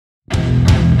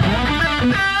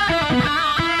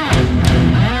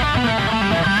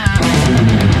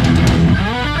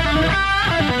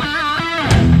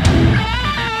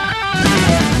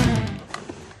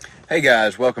Hey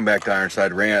guys, welcome back to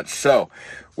Ironside Ranch. So,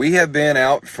 we have been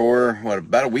out for,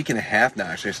 about a week and a half now,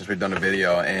 actually, since we've done a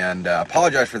video, and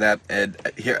apologize for that. And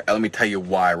here, let me tell you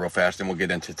why real fast, and we'll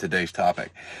get into today's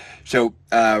topic. So,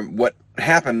 what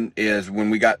happened is when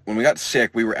we got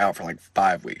sick, we were out for like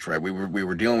 5 weeks, right? We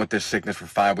were dealing with this sickness for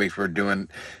 5 weeks. We were doing,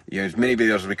 as many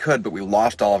videos as we could, but we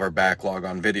lost all of our backlog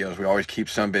on videos. We always keep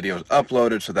some videos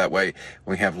uploaded, so that way,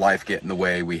 when we have life get in the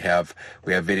way, we have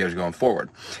videos going forward.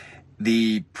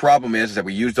 The problem is that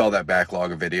we used all that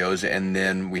backlog of videos, and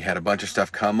then we had a bunch of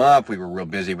stuff come up. We were real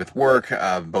busy with work.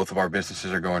 Both of our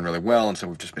businesses are going really well, and so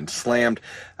we've just been slammed.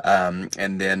 And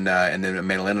then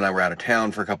Madeline and I were out of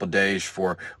town for a couple of days.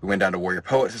 We went down to Warrior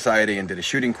Poet Society and did a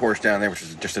shooting course down there, which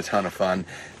is just a ton of fun.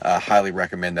 Highly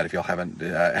recommend that if y'all haven't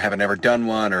ever done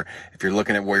one, or if you're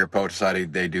looking at Warrior Poet Society,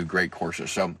 they do great courses.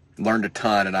 So learned a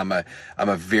ton, and I'm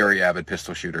a very avid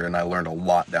pistol shooter, and I learned a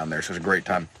lot down there. So it was a great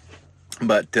time.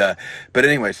 But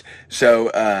anyways,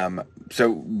 but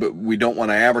we don't want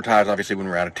to advertise, obviously, when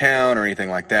we're out of town or anything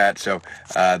like that. So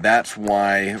that's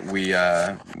why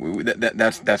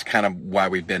that's kind of why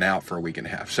we've been out for a week and a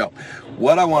half. So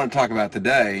what I want to talk about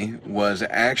today was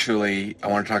actually, I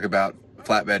want to talk about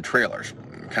flatbed trailers.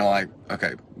 Kind of like,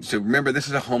 okay, so remember, this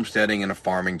is a homesteading and a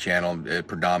farming channel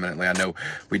predominantly. I know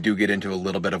we do get into a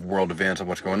little bit of world events of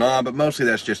what's going on, but mostly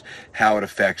that's just how it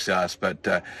affects us. But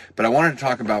I wanted to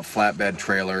talk about flatbed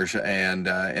trailers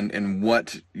and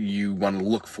what you want to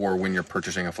look for when you're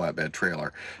purchasing a flatbed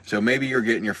trailer. So maybe you're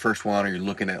getting your first one, or you're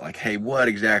looking at like, hey, what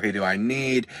exactly do I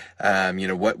need?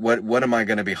 What am I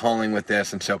going to be hauling with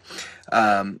this? And so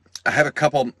I have a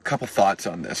couple thoughts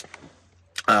on this.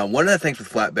 One of the things with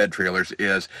flatbed trailers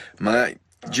is, my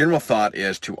general thought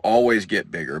is to always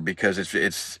get bigger, because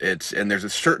it's and there's a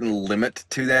certain limit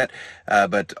to that,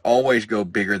 but always go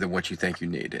bigger than what you think you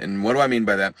need. And what do I mean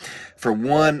by that? For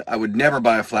one, I would never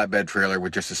buy a flatbed trailer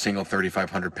with just a single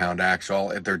 3,500 pound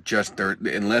axle.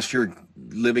 Unless you're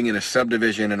living in a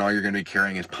subdivision and all you're going to be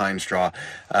carrying is pine straw,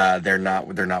 they're not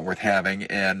worth having.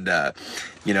 And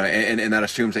and that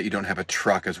assumes that you don't have a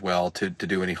truck as well to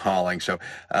do any hauling. So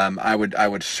I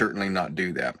would certainly not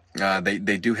do that.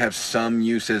 They do have some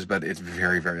uses, but it's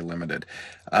very, very limited.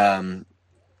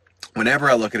 Whenever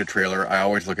I look at a trailer, I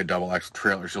always look at double axle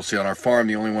trailers. You'll see on our farm,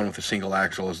 the only one with a single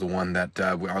axle is the one that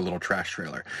our little trash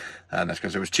trailer. That's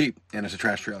because it was cheap, and it's a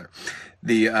trash trailer.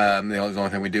 The only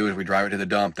thing we do is we drive it to the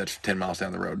dump. That's 10 miles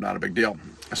down the road. Not a big deal.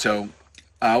 So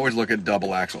I always look at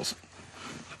double axles.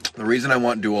 The reason I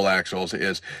want dual axles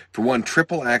is, for one,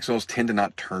 triple axles tend to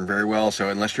not turn very well. So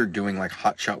unless you're doing like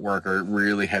hot shot work or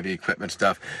really heavy equipment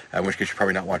stuff, in which case you're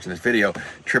probably not watching this video,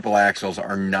 triple axles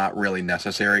are not really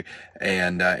necessary,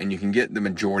 and you can get the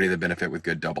majority of the benefit with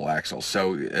good double axles.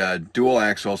 So dual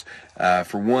axles,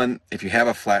 for one, if you have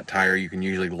a flat tire, you can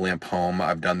usually limp home.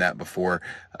 I've done that before.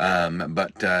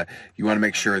 But you want to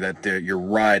make sure that your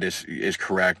ride is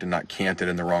correct and not canted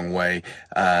in the wrong way,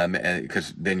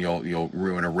 because then you'll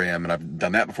ruin a rim, and I've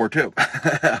done that before too.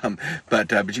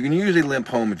 But you can usually limp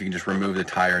home if you can just remove the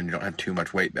tire and you don't have too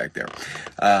much weight back there.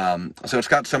 So it's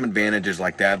got some advantages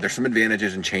like that. There's some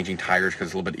advantages in changing tires, because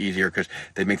it's a little bit easier, because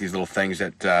they make these little things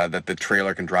that the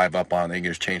trailer can drive up on. They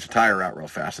can just change the tire out real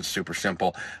fast. It's super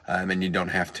simple, and you don't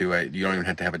even have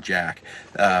to have a jack.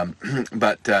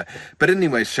 But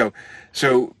anyway, so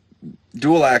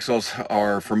dual axles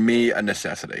are, for me, a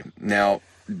necessity. Now,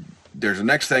 there's the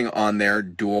next thing on there,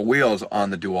 dual wheels on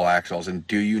the dual axles, and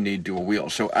do you need dual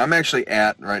wheels? So I'm actually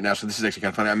right now, so this is actually kind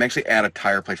of funny, I'm actually at a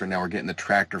tire place right now. We're getting the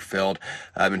tractor filled,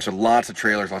 and so lots of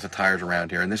trailers, lots of tires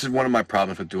around here. And this is one of my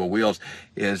problems with dual wheels,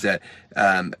 is that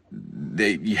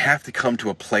you have to come to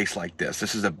a place like this.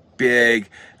 This is a big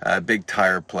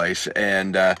tire place,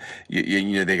 and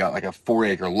they got like a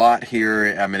 4-acre lot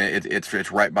here. I mean,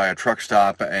 it's right by a truck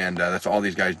stop, and that's all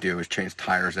these guys do is change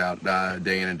tires out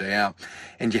day in and day out.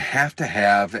 And you have to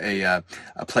have a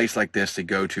place like this to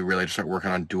go to really to start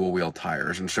working on dual wheel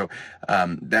tires, and so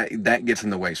that gets in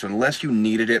the way. So unless you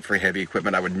needed it for heavy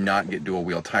equipment, I would not get dual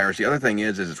wheel tires. The other thing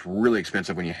is it's really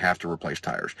expensive when you have to replace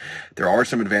tires. There are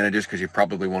some advantages, because you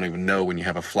probably won't even know when you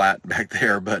have a flat back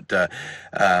there, but there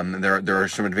are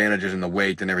some advantages in the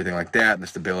weight and everything like that, and the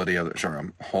stability of it.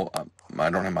 Sorry, I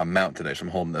don't have my mount today, so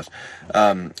I'm holding this.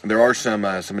 There are some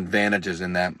advantages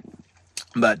in that.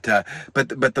 But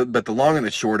the long and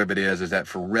the short of it is that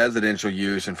for residential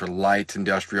use and for light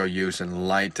industrial use and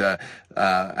light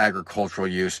agricultural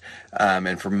use,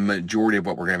 and for majority of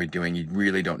what we're going to be doing, you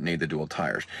really don't need the dual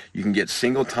tires. You can get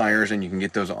single tires, and you can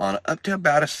get those on up to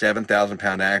about a 7,000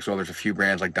 pound axle. There's a few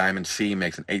brands like Diamond C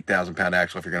makes an 8,000 pound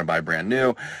axle if you're going to buy brand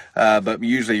new, but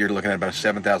usually you're looking at about a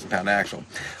 7,000 pound axle.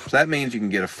 So that means you can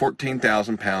get a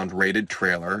 14,000 pound rated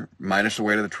trailer minus the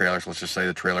weight of the trailer. So let's just say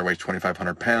the trailer weighs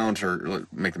 2,500 pounds, or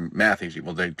make the math easy,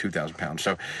 we'll say 2,000 pounds.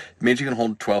 So it means you can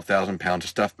hold 12,000 pounds of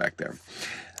stuff back there.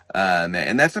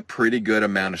 And that's a pretty good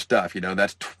amount of stuff.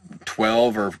 That's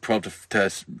 12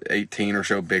 to 18 or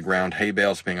so big round hay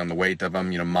bales, depending on the weight of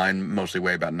them. Mine mostly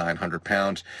weigh about 900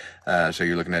 pounds. So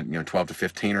you're looking at, 12 to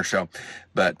 15 or so.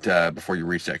 But before you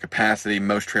reach that capacity,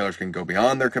 most trailers can go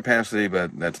beyond their capacity,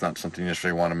 but that's not something you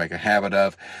necessarily want to make a habit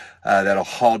of. That'll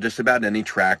haul just about any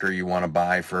tractor you want to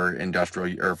buy for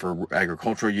industrial or for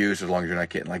agricultural use, as long as you're not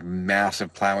getting like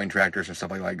massive plowing tractors and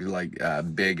stuff like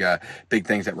big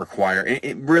things that require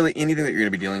really anything that you're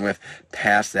going to be dealing with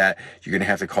past that. You're going to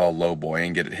have to call a low boy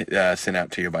and get it sent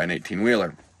out to you by an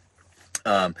 18-wheeler.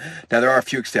 Now there are a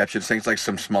few exceptions, things like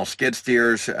some small skid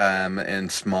steers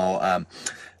and small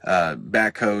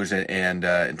backhoes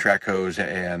and track hoes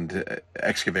and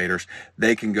excavators.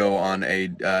 They can go on a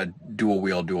dual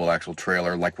wheel, dual axle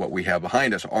trailer like what we have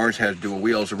behind us. Ours has dual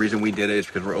wheels. The reason we did it is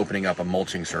because we're opening up a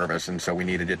mulching service, and so we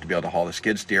needed it to be able to haul the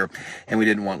skid steer, and we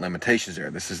didn't want limitations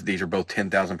there. These are both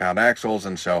 10,000 pound axles,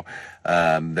 and so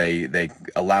they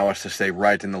allow us to stay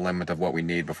right in the limit of what we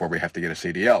need before we have to get a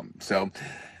CDL.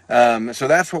 So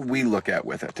that's what we look at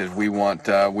with it. Is we want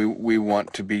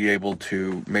to be able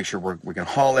to make sure we can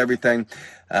haul everything,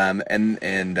 and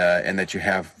that you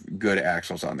have good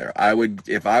axles on there.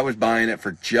 If I was buying it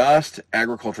for just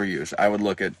agricultural use, I would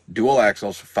look at dual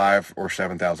axles, 5,000 or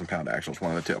 7,000 pound axles,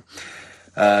 one of the two.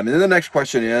 And then the next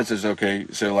question is okay,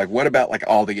 so like what about like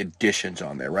all the additions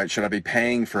on there, right? Should I be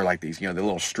paying for like these, the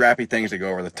little strappy things that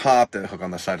go over the top that hook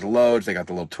on the sides of loads? They got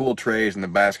the little tool trays and the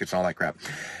baskets and all that crap.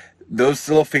 Those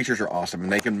little features are awesome, and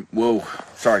they can,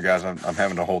 sorry guys, I'm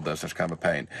having to hold this, it's kind of a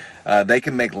pain. They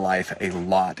can make life a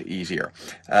lot easier.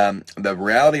 The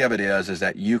reality of it is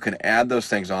that you can add those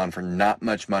things on for not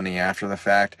much money after the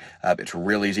fact. It's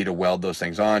real easy to weld those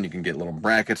things on. You can get little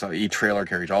brackets. Each trailer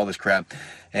carries all this crap,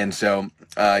 and so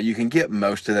you can get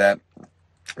most of that.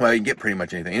 Well, you can get pretty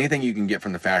much anything. Anything you can get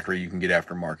from the factory, you can get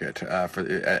aftermarket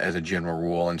as a general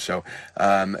rule. And so,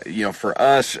 for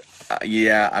us,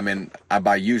 I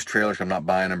buy used trailers. I'm not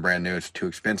buying them brand new. It's too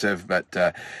expensive. But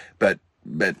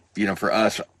for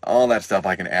us, all that stuff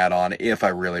I can add on if I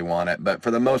really want it. But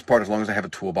for the most part, as long as I have a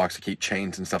toolbox to keep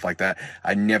chains and stuff like that,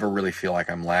 I never really feel like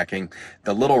I'm lacking.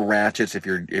 The little ratchets, if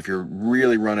you're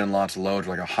really running lots of loads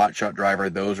like a hot shot driver,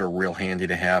 those are real handy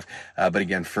to have. But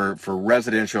again, for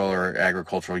residential or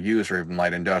agricultural use or even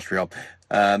light industrial,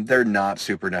 they're not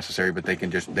super necessary, but they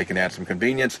can add some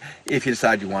convenience if you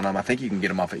decide you want them. I think you can get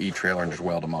them off of e-trailer and just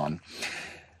weld them on.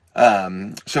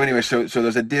 So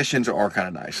those additions are kind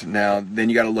of nice. Now, then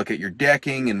you got to look at your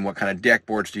decking and what kind of deck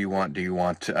boards do you want? Do you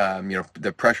want,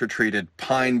 the pressure treated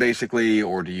pine basically,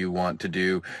 or do you want to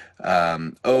do,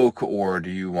 oak, or do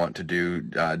you want to do,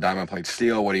 diamond plate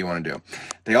steel? What do you want to do?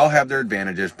 They all have their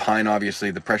advantages. Pine,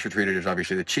 obviously, the pressure treated is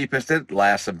obviously the cheapest. It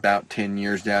lasts about 10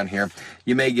 years down here.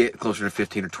 You may get closer to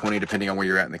 15 or 20 depending on where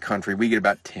you're at in the country. We get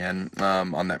about 10,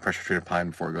 on that pressure treated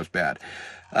pine before it goes bad.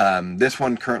 This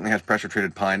one currently has pressure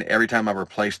treated pine. Every time I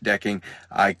replace decking,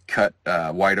 I cut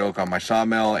white oak on my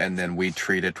sawmill, and then we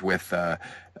treat it with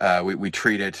we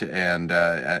treat it and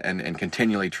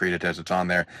continually treat it as it's on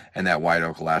there, and that white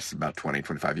oak lasts about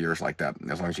 20-25 years like that,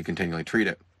 as long as you continually treat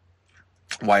it.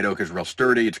 White oak is real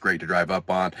sturdy. It's great to drive up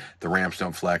on. The ramps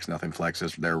don't flex. Nothing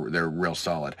flexes. They're real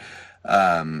solid.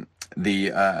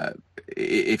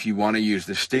 If you want to use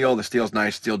the steel's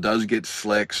nice. Steel does get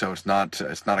slick, so it's not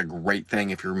a great thing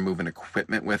if you're moving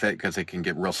equipment with it, because it can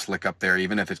get real slick up there.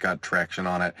 Even if it's got traction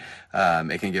on it,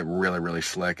 it can get really, really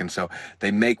slick. And so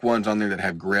they make ones on there that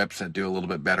have grips that do a little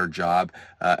bit better job.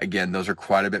 Again, those are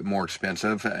quite a bit more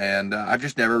expensive, and I've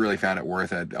just never really found it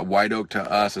worth it. A white oak to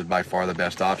us is by far the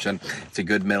best option. It's a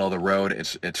good middle of the road.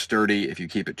 It's sturdy. If you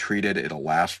keep it treated, it'll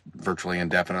last virtually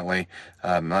indefinitely.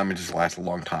 It just lasts a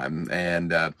long time.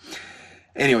 And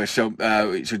anyway, so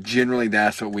generally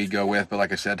that's what we go with. But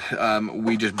like I said,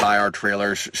 we just buy our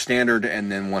trailers standard,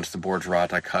 and then once the boards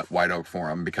rot, I cut white oak for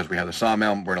them. Because we have the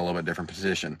sawmill, we're in a little bit different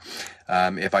position.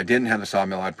 If I didn't have the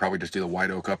sawmill, I'd probably just do the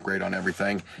white oak upgrade on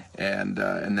everything, and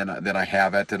then I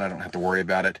have it, and I don't have to worry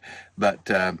about it. but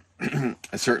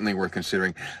it's certainly worth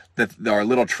considering. Our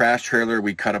little trash trailer,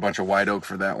 we cut a bunch of white oak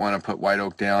for that one. I put white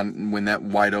oak down. When that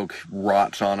white oak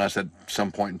rots on us at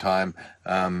some point in time,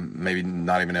 maybe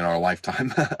not even in our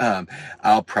lifetime,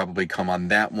 I'll probably come on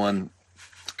that one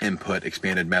and put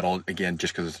expanded metal again,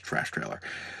 just because it's a trash trailer.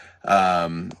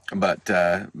 But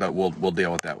we'll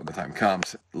deal with that when the time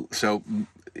comes. So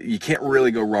you can't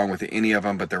really go wrong with any of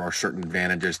them, but there are certain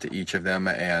advantages to each of them,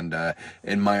 and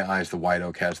in my eyes, the white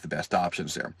oak has the best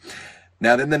options there.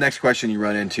 Now, then the next question you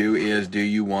run into is, do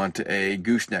you want a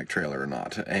gooseneck trailer or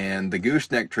not? And the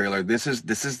gooseneck trailer, this is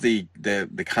the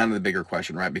kind of the bigger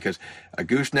question, right? Because a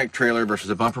gooseneck trailer versus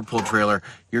a bumper pull trailer,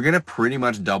 you're going to pretty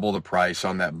much double the price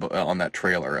on that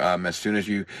trailer. As soon as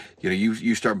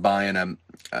you start buying a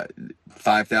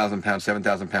 5,000 pound,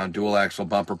 7,000 pound dual axle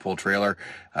bumper pull trailer.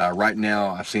 Right now,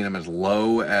 I've seen them as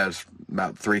low as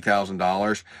about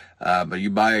 $3,000. But you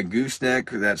buy a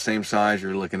gooseneck that same size,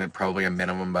 you're looking at probably a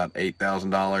minimum about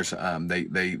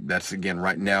 $8,000. That's again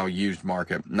right now used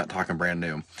market. I'm not talking brand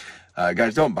new.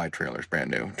 Guys, don't buy trailers brand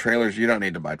new. Trailers, you don't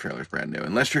need to buy trailers brand new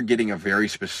unless you're getting a very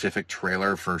specific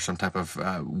trailer for some type of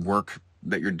work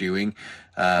that you're doing.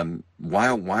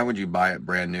 Why would you buy it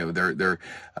brand new?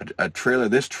 A trailer.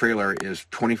 This trailer is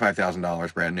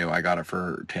 $25,000 brand new. I got it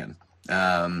for 10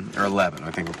 or 11. I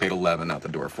think we paid 11 out the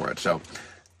door for it. So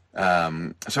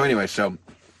anyway,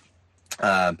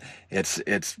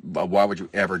 it's why would you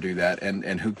ever do that?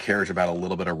 And who cares about a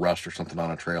little bit of rust or something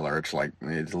on a trailer? It's a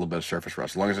little bit of surface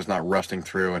rust, as long as it's not rusting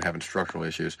through and having structural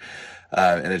issues,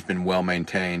 and it's been well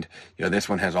maintained. This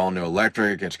one has all new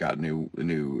electric. It's got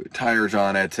new tires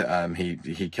on it.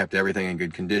 He kept everything in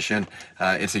good condition.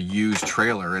 It's a used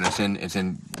trailer, and it's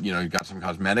in you've got some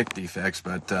cosmetic defects,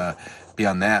 but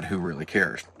beyond that, who really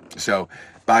cares? So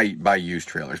buy used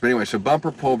trailers. But anyway, so bumper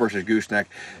pull versus gooseneck.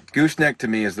 Gooseneck to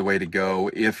me is the way to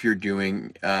go if you're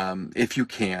doing, if you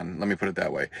can, let me put it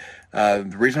that way.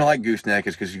 The reason I like gooseneck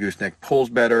is because gooseneck pulls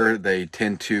better. They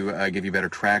tend to give you better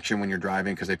traction when you're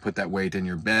driving because they put that weight in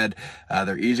your bed.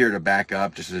 They're easier to back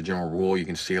up, just as a general rule. You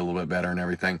can see a little bit better and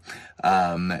everything.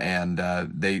 And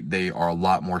they are a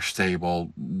lot more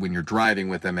stable when you're driving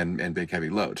with them and big heavy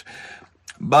loads.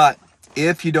 But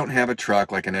if you don't have a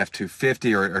truck like an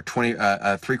F250 or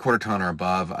 3/4 ton or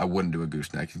above, I wouldn't do a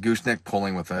gooseneck. Gooseneck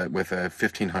pulling with a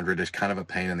 1500 is kind of a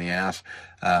pain in the ass.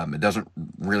 It doesn't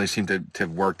really seem to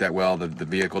work that well. The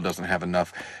vehicle doesn't have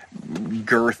enough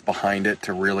girth behind it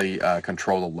to really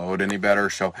control the load any better.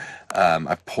 So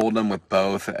I've pulled them with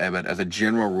both, but as a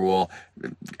general rule,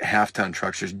 half-ton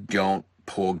trucks just don't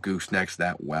pull goosenecks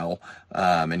that well,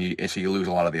 and so you lose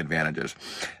a lot of the advantages.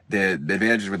 The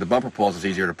advantages with the bumper pulls is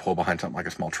easier to pull behind something like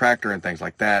a small tractor and things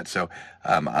like that. So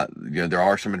there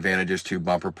are some advantages to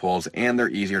bumper pulls, and they're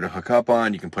easier to hook up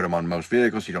on. You can put them on most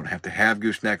vehicles. You don't have to have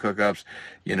gooseneck hookups.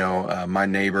 My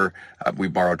neighbor, we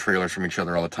borrow trailers from each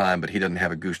other all the time, but he doesn't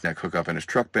have a gooseneck hookup in his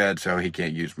truck bed, so he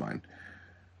can't use mine.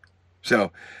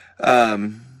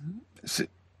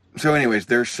 So anyways,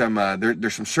 there's some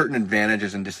certain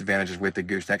advantages and disadvantages with the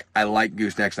gooseneck. I like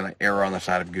goosenecks, and I err on the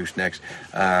side of goosenecks.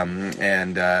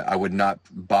 And I would not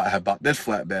have bought this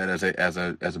flatbed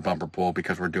as a bumper pull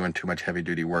because we're doing too much heavy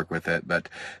duty work with it. But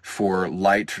for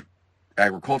light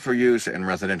agricultural use and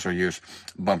residential use,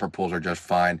 bumper pulls are just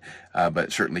fine.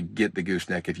 But certainly get the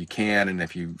gooseneck if you can, and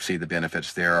if you see the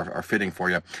benefits there are fitting for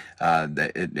you,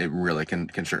 it really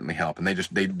can certainly help. And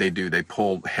they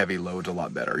pull heavy loads a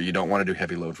lot better. You don't want to do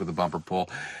heavy loads with a bumper pull,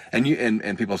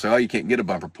 and people say, oh, you can't get a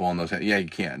bumper pull on those. Yeah, you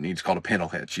can. It's called a pintle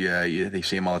hitch. Yeah, they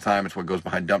see them all the time. It's what goes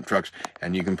behind dump trucks,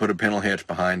 and you can put a pintle hitch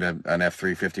behind an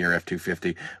F350 or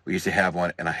F250. We used to have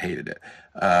one, and I hated it.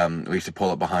 We used to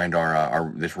pull it behind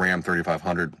our this Ram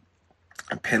 3500.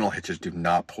 Pintle hitches do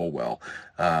not pull well.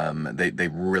 They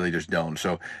really just don't.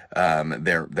 So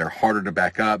they're harder to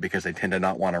back up because they tend to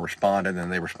not want to respond, and then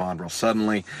they respond real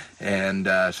suddenly, and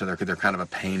so they're kind of a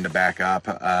pain to back up.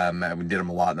 We did them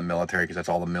a lot in the military because that's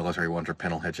all the military ones are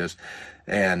pintle hitches,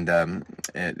 and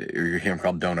you hear them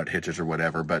called donut hitches or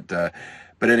whatever.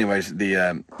 But anyways,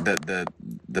 the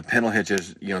pintle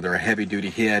hitches, they're a heavy duty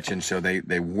hitch, and so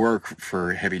they work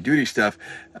for heavy duty stuff,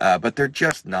 but they're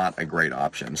just not a great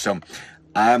option. So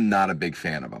I'm not a big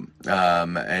fan of them,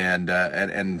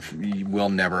 and we'll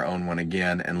never own one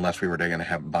again unless we were going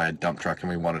to buy a dump truck and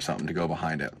we wanted something to go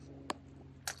behind it.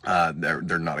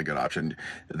 They're not a good option.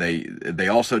 They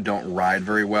also don't ride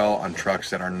very well on trucks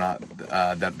that are not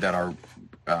that are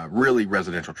really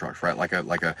residential trucks, right? Like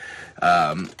a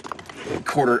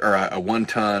quarter or a 1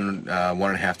 ton,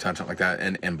 1.5 ton, something like that,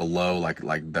 and below, like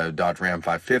the Dodge Ram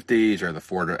 550s or the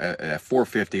Ford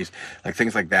 450s, like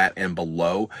things like that, and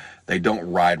below, they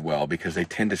don't ride well because they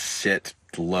tend to sit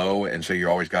low, and so you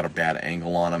always got a bad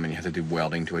angle on them, and you have to do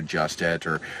welding to adjust it,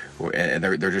 and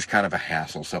they're just kind of a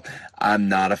hassle. So I'm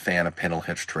not a fan of pintle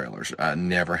hitch trailers.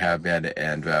 Never have been,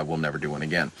 and will never do one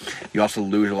again. You also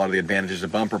lose a lot of the advantages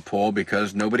of bumper pull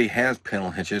because nobody has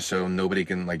pintle hitches, so nobody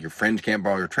can, like, your friends can't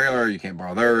borrow your trailer, you can't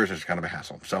borrow theirs. It's kind of a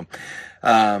hassle. So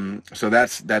so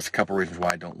that's a couple reasons why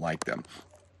I don't like them.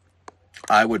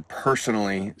 I would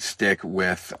personally stick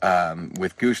with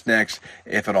goosenecks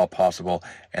if at all possible,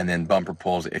 and then bumper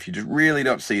pulls if you just really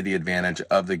don't see the advantage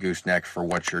of the gooseneck for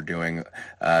what you're doing.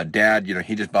 Dad,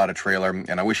 he just bought a trailer,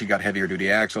 and I wish he got heavier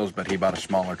duty axles, but he bought a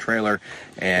smaller trailer,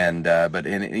 and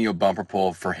bumper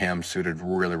pull for him suited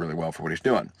really, really well for what he's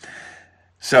doing.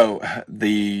 So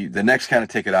the next kind of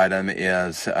ticket item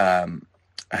is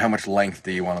how much length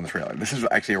do you want on the trailer? This is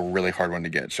actually a really hard one to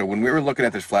get. So when we were looking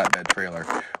at this flatbed trailer,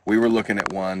 we were looking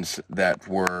at ones that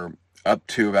were up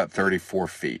to about 34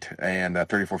 feet, and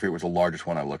 34 feet was the largest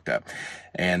one I looked at.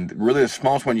 And really the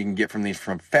smallest one you can get from these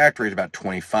from factory is about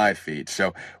 25 feet.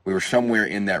 So we were somewhere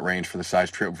in that range for the size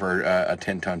for a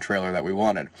 10-ton trailer that we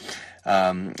wanted.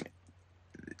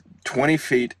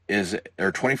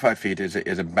 25 feet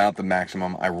is about the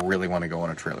maximum I really want to go on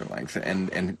a trailer length.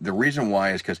 And the reason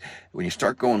why is because when you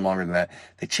start going longer than that,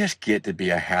 they just get to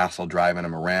be a hassle driving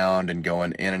them around and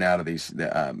going in and out of these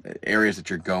areas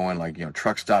that you're going, like,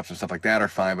 truck stops and stuff like that are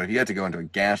fine. But if you have to go into a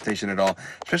gas station at all,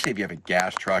 especially if you have a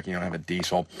gas truck, you don't have a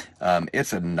diesel,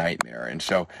 it's a nightmare. And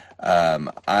so a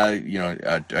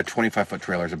 25-foot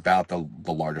trailer is about the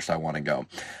largest I want to go.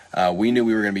 We knew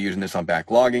we were going to be using this on back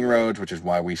logging roads, which is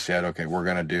why we said, okay, we're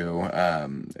going to do a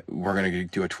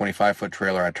 25-foot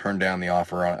trailer. I turned down the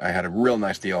offer. I had a real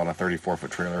nice deal on a 34-foot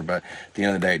trailer, but at the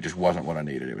end of the day, it just wasn't what I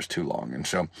needed. It was too long, and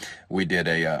so we did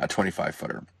a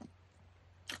 25-footer.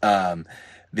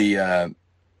 The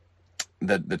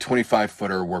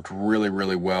 25-footer worked really,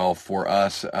 really well for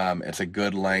us. It's a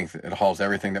good length. It hauls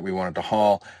everything that we wanted to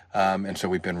haul, and so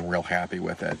we've been real happy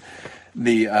with it.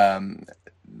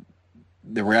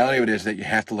 The reality of it is that you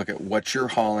have to look at what you're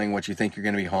hauling, what you think you're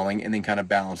going to be hauling, and then kind of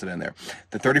balance it in there.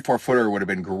 The 34-footer would have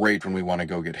been great when we want to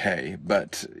go get hay,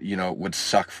 but, it would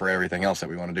suck for everything else that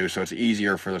we want to do. So it's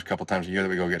easier for those couple times a year that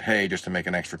we go get hay just to make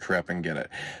an extra trip and get it.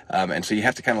 And so you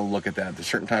have to kind of look at that. There's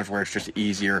certain times where it's just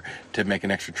easier to make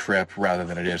an extra trip rather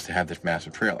than it is to have this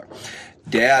massive trailer.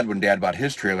 When Dad bought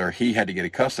his trailer, he had to get a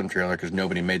custom trailer because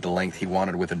nobody made the length he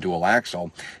wanted with a dual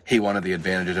axle. He wanted the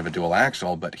advantages of a dual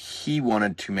axle, but he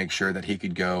wanted to make sure that he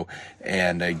could go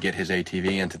and get his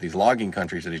ATV into these logging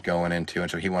countries that he's going into,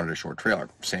 and so he wanted a short trailer.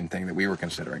 Same thing that we were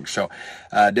considering. So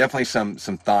definitely some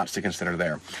thoughts to consider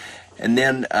there. And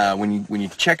then when you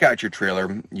check out your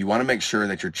trailer, you want to make sure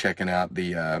that you're checking out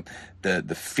the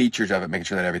features of it, making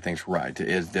sure that everything's right. Do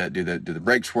the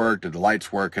brakes work? Do the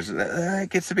lights work? Because it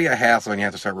gets to be a hassle, and you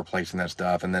have to start replacing that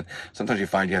stuff. And then sometimes you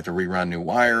find you have to rerun new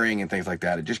wiring and things like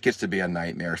that. It just gets to be a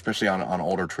nightmare, especially on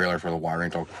older trailers where the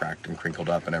wiring's all cracked and crinkled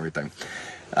up and everything.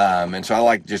 And so I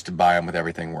like just to buy them with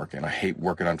everything working. I hate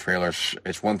working on trailers.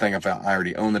 It's one thing if I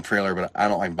already own the trailer, but I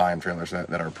don't like buying trailers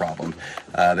that are a problem.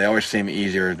 They always seem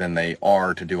easier than they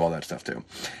are to do all that stuff too.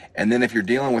 And then if you're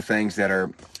dealing with things that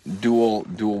are dual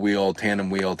wheel,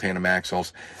 tandem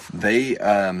axles,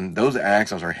 those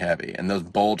axles are heavy and those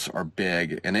bolts are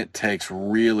big, and it takes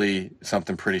really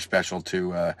something pretty special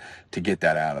to get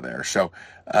that out of there. So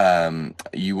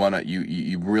you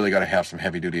really got to have some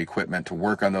heavy duty equipment to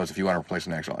work on those if you want to replace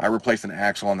an axle. I replaced an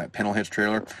axle on that pintle hitch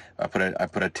trailer. I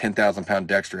put a 10,000 pound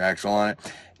Dexter axle on it,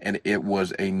 and it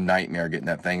was a nightmare getting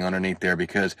that thing underneath there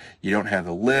because you don't have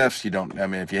the lifts.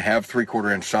 If you have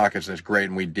 3/4 inch sockets, that's great,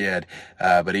 and we did,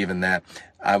 but even that,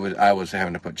 I was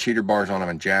having to put cheater bars on them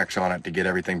and jacks on it to get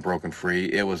everything broken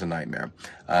free. It was a nightmare.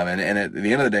 And at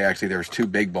the end of the day, actually, there was 2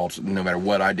 big bolts. No matter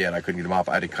what I did, I couldn't get them off.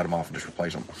 I had to cut them off and just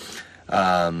replace them.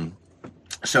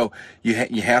 So you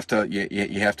have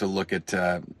to look at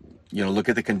look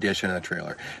at the condition of the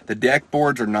trailer. The deck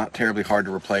boards are not terribly hard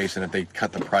to replace, and if they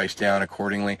cut the price down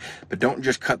accordingly, but don't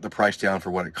just cut the price down for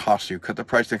what it costs you. Cut the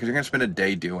price down because you're going to spend a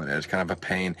day doing it. It's kind of a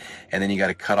pain, and then you got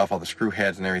to cut off all the screw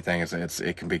heads and everything.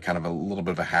 It can be kind of a little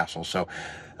bit of a hassle. So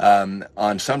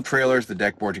on some trailers, the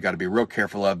deck boards you got to be real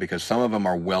careful of because some of them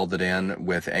are welded in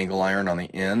with angle iron on the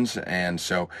ends, and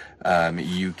so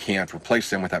you can't replace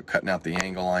them without cutting out the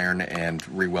angle iron and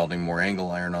re-welding more angle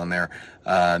iron on there.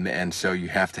 And so you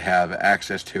have to have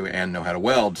access to and know how to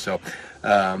weld. So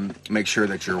make sure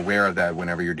that you're aware of that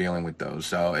whenever you're dealing with those.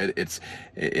 So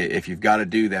if you've got to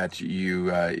do that,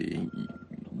 you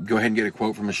go ahead and get a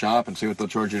quote from a shop and see what they'll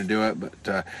charge you to do it.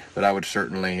 But I would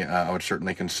certainly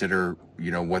consider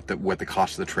what the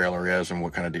cost of the trailer is and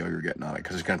what kind of deal you're getting on it,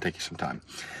 because it's going to take you some time.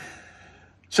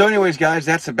 So anyways, guys,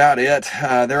 that's about it.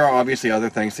 There are obviously other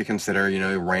things to consider, you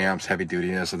know, ramps, heavy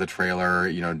dutiness of the trailer,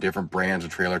 you know, different brands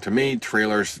of trailer. To me,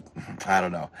 trailers, I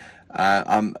don't know.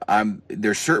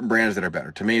 There's certain brands that are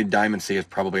better. To me, Diamond C is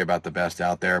probably about the best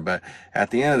out there, but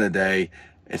at the end of the day,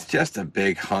 it's just a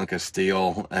big hunk of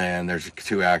steel, and there's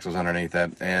 2 axles underneath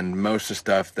it. And most of the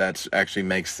stuff that's actually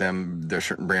makes there's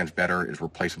certain brands better is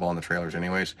replaceable on the trailers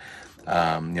anyways. You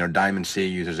know, Diamond C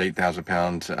uses 8,000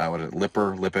 pounds,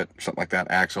 Lippet, something like that,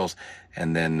 axles.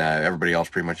 And then everybody else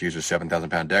pretty much uses 7,000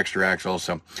 pound Dexter axles.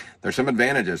 So there's some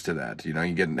advantages to that. You know,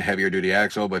 you get a heavier duty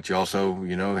axle, but you also,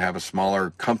 you know, have a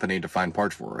smaller company to find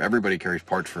parts for. Everybody carries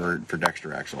parts for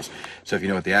Dexter axles. So if you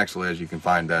know what the axle is, you can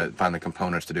find the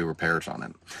components to do repairs on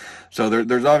it. So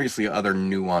there's obviously other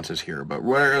nuances here, but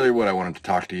really what I wanted to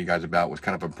talk to you guys about was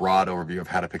kind of a broad overview of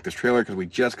how to pick this trailer, because we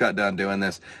just got done doing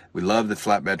this. We love the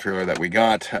flatbed trailer that we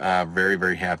got. Very,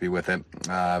 very happy with it. It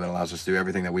allows us to do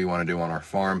everything that we want to do on our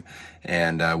farm.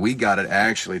 And we got it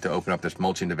actually to open up this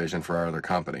mulching division for our other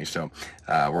company. So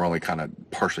we're only kind of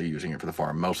partially using it for the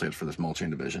farm. Mostly it's for this mulching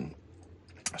division.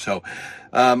 So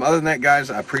other than that, guys,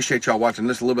 I appreciate y'all watching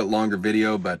this a little bit longer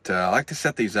video, but I like to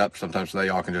set these up sometimes so that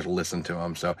y'all can just listen to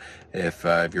them. So if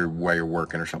you're while you're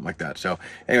working or something like that. So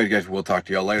anyways, guys, we'll talk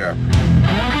to y'all later.